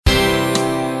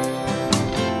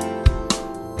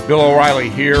Bill O'Reilly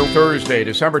here, Thursday,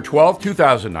 December 12th,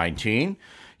 2019.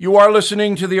 You are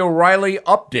listening to the O'Reilly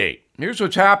Update. Here's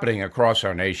what's happening across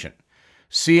our nation.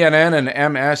 CNN and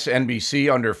MSNBC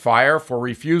under fire for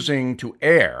refusing to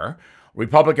air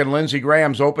Republican Lindsey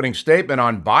Graham's opening statement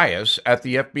on bias at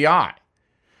the FBI.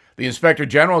 The Inspector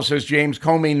General says James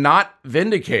Comey not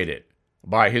vindicated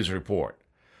by his report.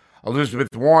 Elizabeth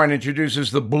Warren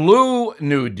introduces the Blue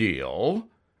New Deal.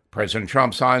 President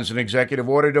Trump signs an executive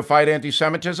order to fight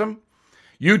anti-Semitism.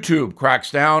 YouTube cracks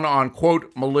down on,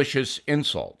 quote, malicious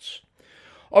insults.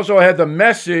 Also had the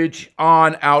message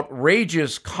on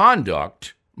outrageous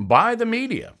conduct by the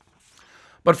media.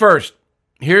 But first,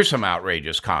 here's some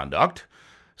outrageous conduct.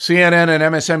 CNN and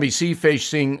MSNBC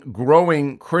facing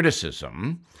growing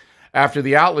criticism after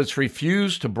the outlets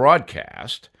refused to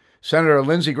broadcast Senator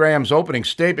Lindsey Graham's opening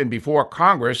statement before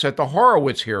Congress at the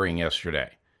Horowitz hearing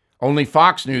yesterday. Only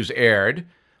Fox News aired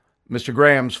Mr.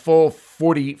 Graham's full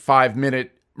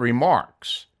 45-minute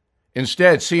remarks.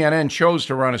 Instead, CNN chose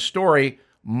to run a story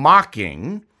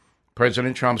mocking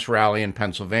President Trump's rally in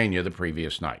Pennsylvania the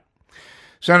previous night.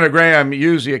 Senator Graham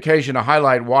used the occasion to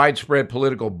highlight widespread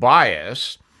political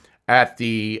bias at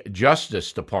the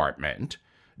Justice Department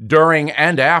during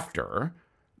and after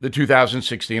the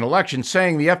 2016 election,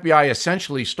 saying the FBI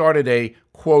essentially started a,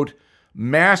 quote,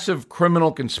 massive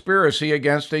criminal conspiracy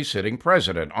against a sitting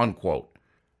president, unquote.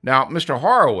 Now, Mr.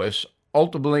 Horowitz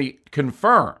ultimately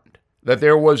confirmed that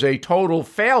there was a total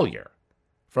failure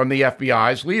from the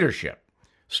FBI's leadership,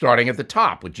 starting at the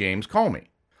top with James Comey.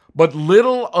 But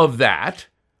little of that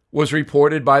was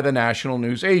reported by the national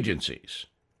news agencies.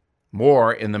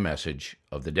 More in the message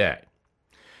of the day.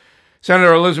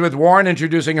 Senator Elizabeth Warren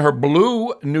introducing her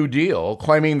Blue New Deal,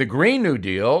 claiming the Green New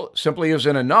Deal simply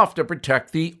isn't enough to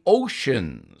protect the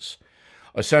oceans.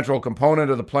 A central component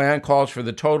of the plan calls for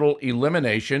the total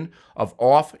elimination of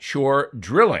offshore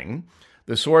drilling,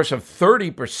 the source of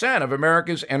 30% of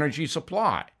America's energy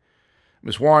supply.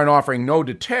 Ms. Warren offering no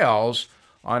details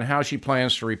on how she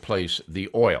plans to replace the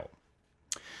oil.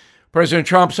 President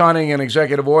Trump signing an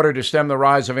executive order to stem the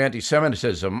rise of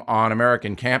anti-Semitism on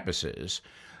American campuses.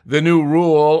 The new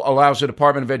rule allows the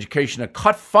Department of Education to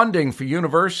cut funding for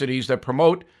universities that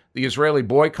promote the Israeli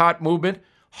boycott movement,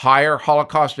 hire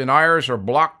Holocaust deniers, or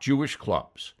block Jewish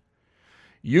clubs.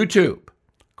 YouTube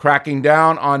cracking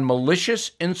down on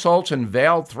malicious insults and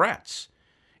veiled threats,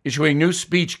 issuing new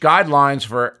speech guidelines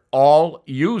for all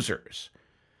users.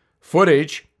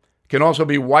 Footage can also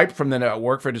be wiped from the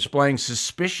network for displaying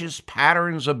suspicious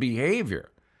patterns of behavior.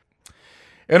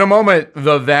 In a moment,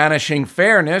 the vanishing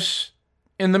fairness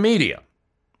in the media.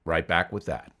 Right back with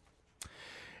that.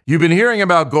 You've been hearing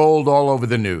about gold all over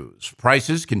the news.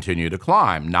 Prices continue to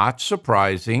climb. Not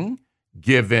surprising,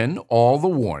 given all the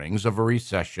warnings of a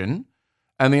recession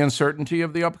and the uncertainty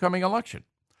of the upcoming election.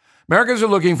 Americans are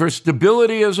looking for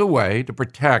stability as a way to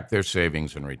protect their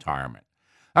savings in retirement.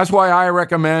 That's why I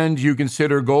recommend you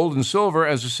consider gold and silver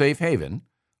as a safe haven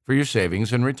for your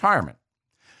savings in retirement.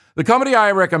 The company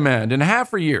I recommend and have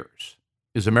for years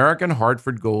is American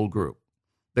Hartford Gold Group.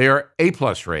 They are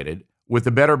A-plus rated with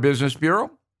the Better Business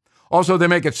Bureau. Also, they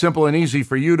make it simple and easy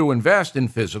for you to invest in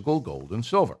physical gold and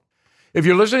silver. If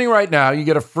you're listening right now, you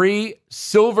get a free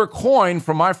silver coin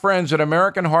from my friends at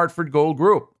American Hartford Gold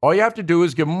Group. All you have to do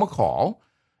is give them a call,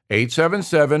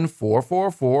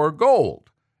 877-444-GOLD,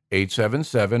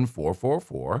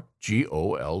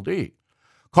 877-444-GOLD.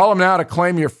 Call them now to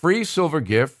claim your free silver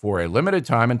gift for a limited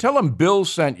time and tell them Bill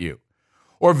sent you.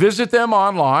 Or visit them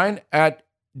online at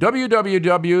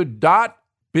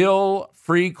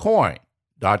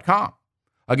www.billfreecoin.com.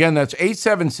 Again, that's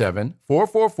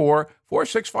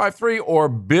 877-444-4653 or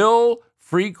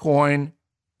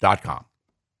billfreecoin.com.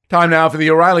 Time now for the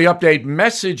O'Reilly Update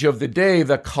message of the day,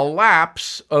 the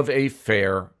collapse of a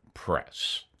fair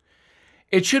press.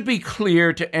 It should be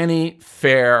clear to any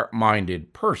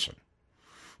fair-minded person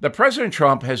that President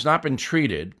Trump has not been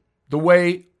treated the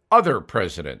way other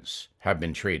presidents have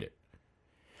been treated.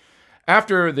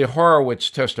 After the Horowitz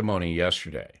testimony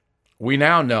yesterday, we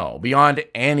now know, beyond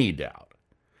any doubt,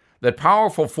 that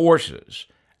powerful forces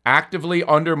actively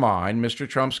undermined Mr.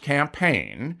 Trump's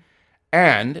campaign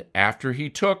and, after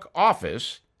he took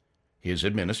office, his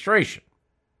administration.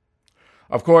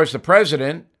 Of course, the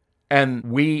president and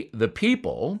we, the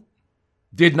people,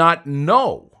 did not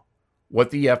know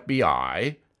what the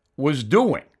FBI was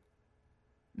doing.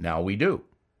 Now we do.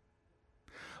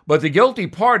 But the guilty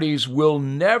parties will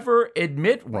never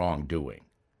admit wrongdoing,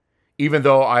 even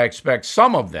though I expect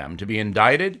some of them to be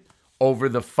indicted over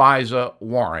the FISA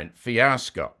warrant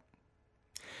fiasco.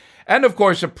 And of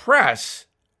course, the press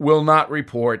will not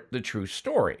report the true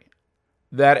story,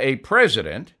 that a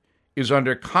president is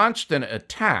under constant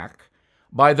attack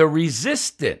by the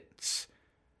resistance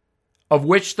of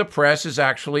which the press is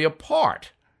actually a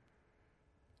part,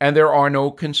 and there are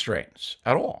no constraints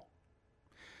at all.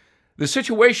 The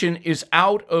situation is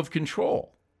out of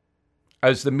control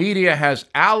as the media has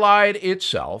allied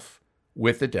itself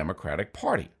with the Democratic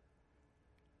Party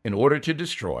in order to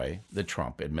destroy the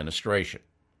Trump administration.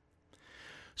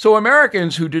 So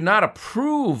Americans who do not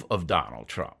approve of Donald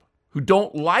Trump, who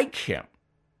don't like him,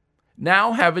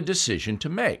 now have a decision to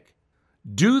make.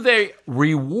 Do they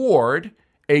reward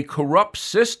a corrupt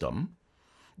system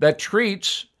that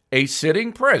treats a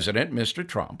sitting president, Mr.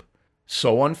 Trump,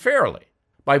 so unfairly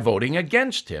by voting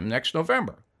against him next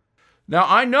November? Now,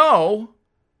 I know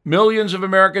millions of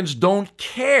Americans don't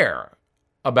care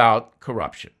about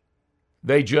corruption.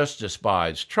 They just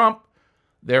despise Trump,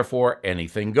 therefore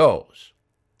anything goes.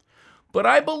 But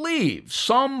I believe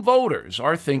some voters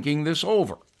are thinking this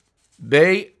over.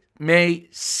 They may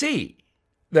see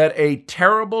that a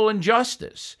terrible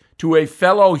injustice to a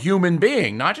fellow human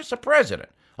being, not just a president,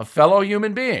 a fellow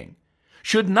human being,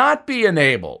 should not be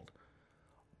enabled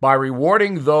by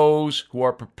rewarding those who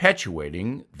are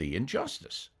perpetuating the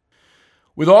injustice.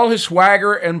 With all his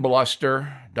swagger and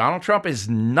bluster, Donald Trump is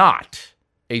not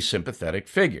a sympathetic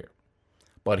figure,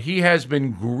 but he has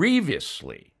been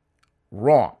grievously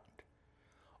wronged.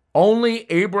 Only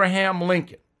Abraham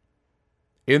Lincoln,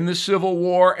 in the Civil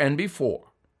War and before,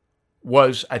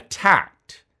 was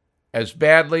attacked as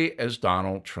badly as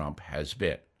Donald Trump has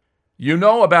been. You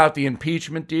know about the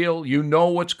impeachment deal. You know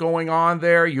what's going on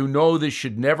there. You know this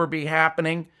should never be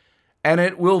happening, and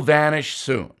it will vanish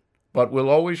soon, but we'll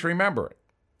always remember it.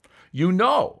 You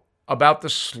know about the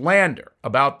slander,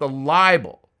 about the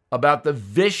libel, about the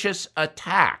vicious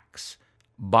attacks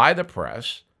by the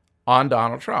press on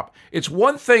Donald Trump. It's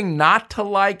one thing not to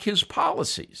like his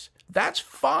policies. That's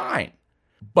fine.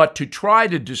 But to try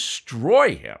to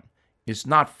destroy him is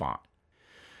not fine.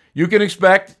 You can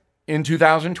expect in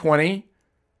 2020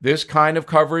 this kind of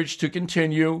coverage to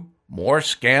continue, more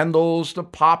scandals to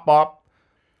pop up.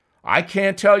 I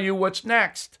can't tell you what's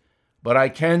next, but I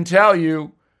can tell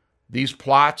you these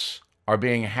plots are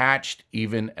being hatched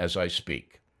even as I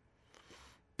speak.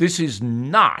 This is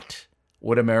not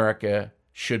what America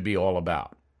should be all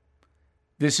about.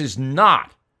 This is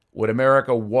not what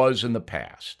America was in the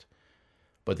past.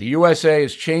 But the USA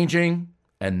is changing,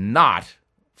 and not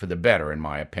for the better, in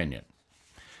my opinion.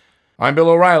 I'm Bill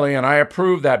O'Reilly, and I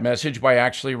approve that message by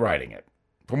actually writing it.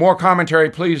 For more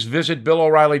commentary, please visit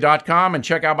BillO'Reilly.com and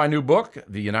check out my new book,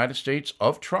 The United States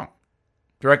of Trump.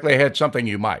 Directly ahead, something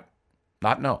you might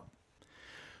not know.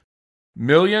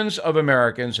 Millions of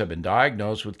Americans have been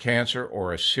diagnosed with cancer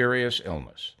or a serious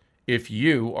illness. If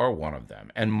you are one of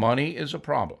them, and money is a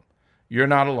problem, you're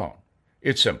not alone.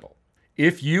 It's simple.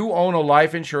 If you own a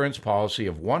life insurance policy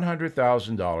of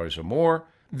 $100,000 or more,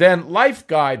 then Life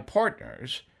Guide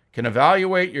Partners can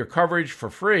evaluate your coverage for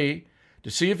free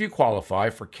to see if you qualify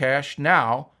for cash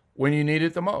now when you need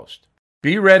it the most.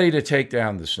 Be ready to take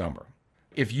down this number.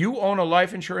 If you own a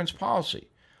life insurance policy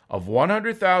of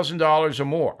 $100,000 or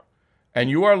more, and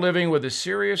you are living with a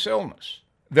serious illness,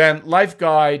 then Life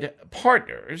Guide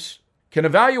Partners can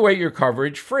evaluate your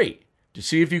coverage free to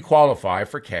see if you qualify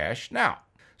for cash now.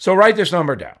 So write this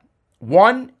number down,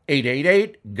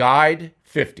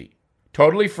 1-888-GUIDE-50.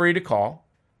 Totally free to call.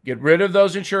 Get rid of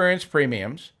those insurance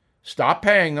premiums. Stop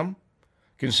paying them.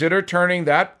 Consider turning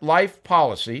that life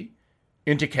policy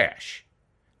into cash.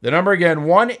 The number again,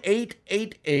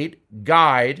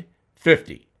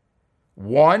 1-888-GUIDE-50.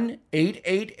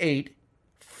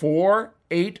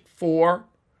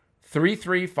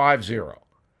 1-888-484-3350.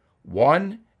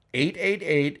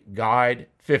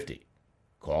 1-888-GUIDE-50.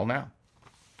 Call now.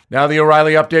 Now, the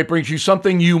O'Reilly Update brings you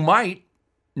something you might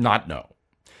not know.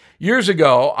 Years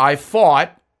ago, I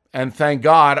fought, and thank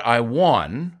God I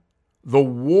won, the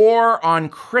war on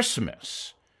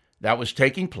Christmas that was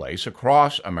taking place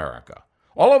across America,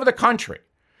 all over the country.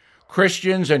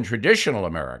 Christians and traditional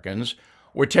Americans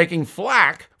were taking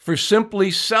flack for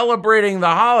simply celebrating the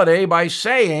holiday by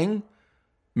saying,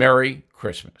 Merry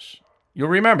Christmas. You'll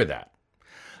remember that.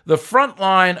 The front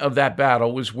line of that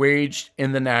battle was waged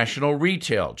in the national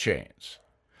retail chains,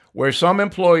 where some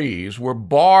employees were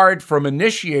barred from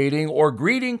initiating or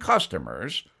greeting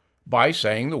customers by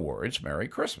saying the words Merry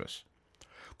Christmas.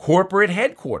 Corporate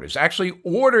headquarters actually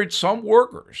ordered some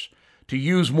workers to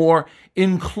use more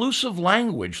inclusive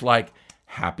language like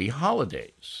Happy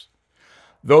Holidays.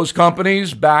 Those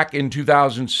companies back in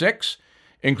 2006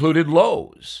 included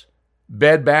Lowe's,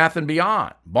 Bed Bath &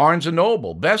 Beyond, Barnes &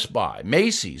 Noble, Best Buy,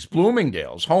 Macy's,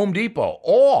 Bloomingdale's, Home Depot,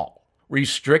 all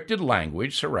restricted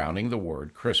language surrounding the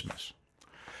word Christmas.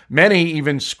 Many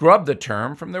even scrub the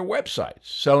term from their websites,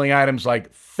 selling items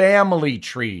like family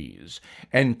trees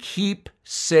and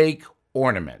keepsake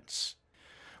ornaments.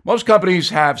 Most companies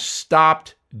have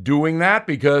stopped doing that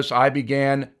because I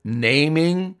began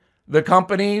naming the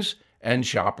companies and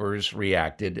shoppers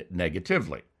reacted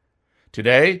negatively.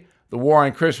 Today, the war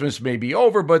on Christmas may be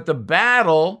over, but the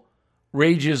battle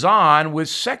rages on with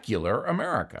secular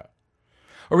America.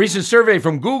 A recent survey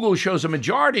from Google shows a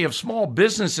majority of small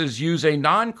businesses use a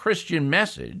non-Christian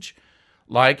message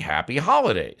like Happy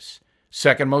Holidays.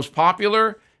 Second most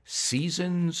popular,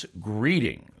 Season's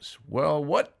Greetings. Well,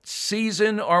 what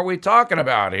season are we talking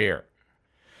about here?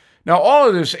 Now, all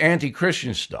of this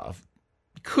anti-Christian stuff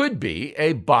could be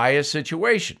a biased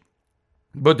situation.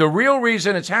 But the real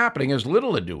reason it's happening has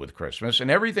little to do with Christmas and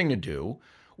everything to do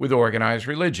with organized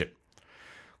religion.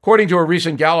 According to a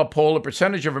recent Gallup poll, the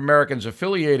percentage of Americans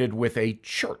affiliated with a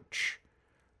church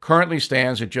currently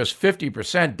stands at just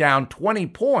 50%, down 20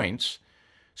 points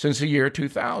since the year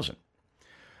 2000.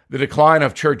 The decline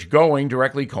of church-going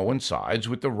directly coincides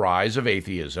with the rise of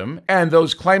atheism and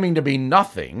those claiming to be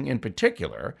nothing in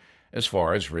particular as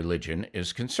far as religion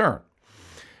is concerned.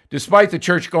 Despite the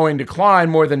church-going decline,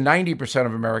 more than 90%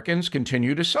 of Americans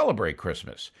continue to celebrate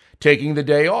Christmas, taking the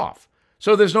day off.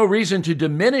 So there's no reason to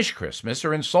diminish Christmas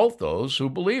or insult those who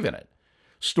believe in it.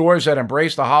 Stores that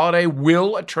embrace the holiday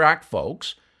will attract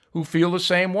folks who feel the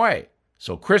same way.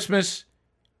 So Christmas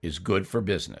is good for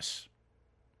business.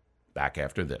 Back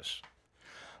after this.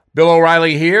 Bill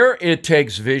O'Reilly here. It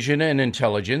takes vision and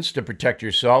intelligence to protect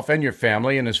yourself and your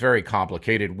family in this very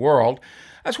complicated world.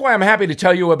 That's why I'm happy to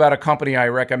tell you about a company I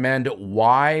recommend,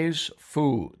 Wise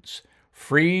Foods.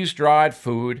 Freeze-dried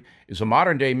food is a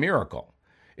modern-day miracle.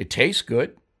 It tastes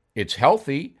good, it's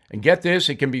healthy, and get this,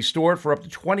 it can be stored for up to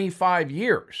 25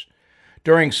 years.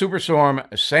 During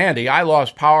Superstorm Sandy, I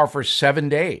lost power for 7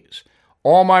 days.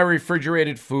 All my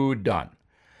refrigerated food done.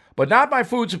 But not my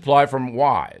food supply from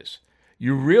Wise.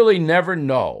 You really never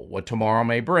know what tomorrow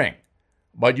may bring.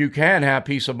 But you can have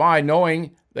peace of mind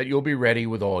knowing that you'll be ready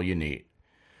with all you need.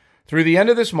 Through the end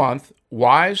of this month,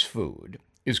 Wise Food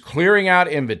is clearing out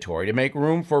inventory to make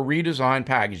room for redesigned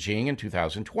packaging in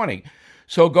 2020.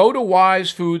 So go to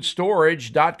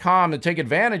wisefoodstorage.com and take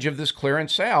advantage of this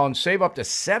clearance sale and save up to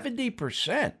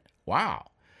 70%. Wow.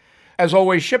 As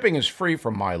always, shipping is free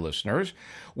from my listeners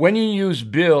when you use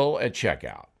Bill at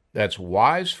checkout. That's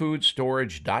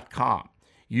wisefoodstorage.com.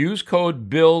 Use code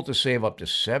BILL to save up to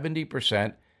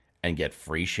 70% and get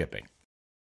free shipping.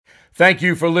 Thank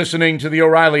you for listening to the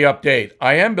O'Reilly Update.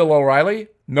 I am Bill O'Reilly.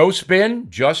 No spin,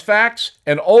 just facts,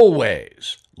 and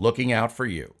always looking out for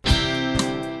you.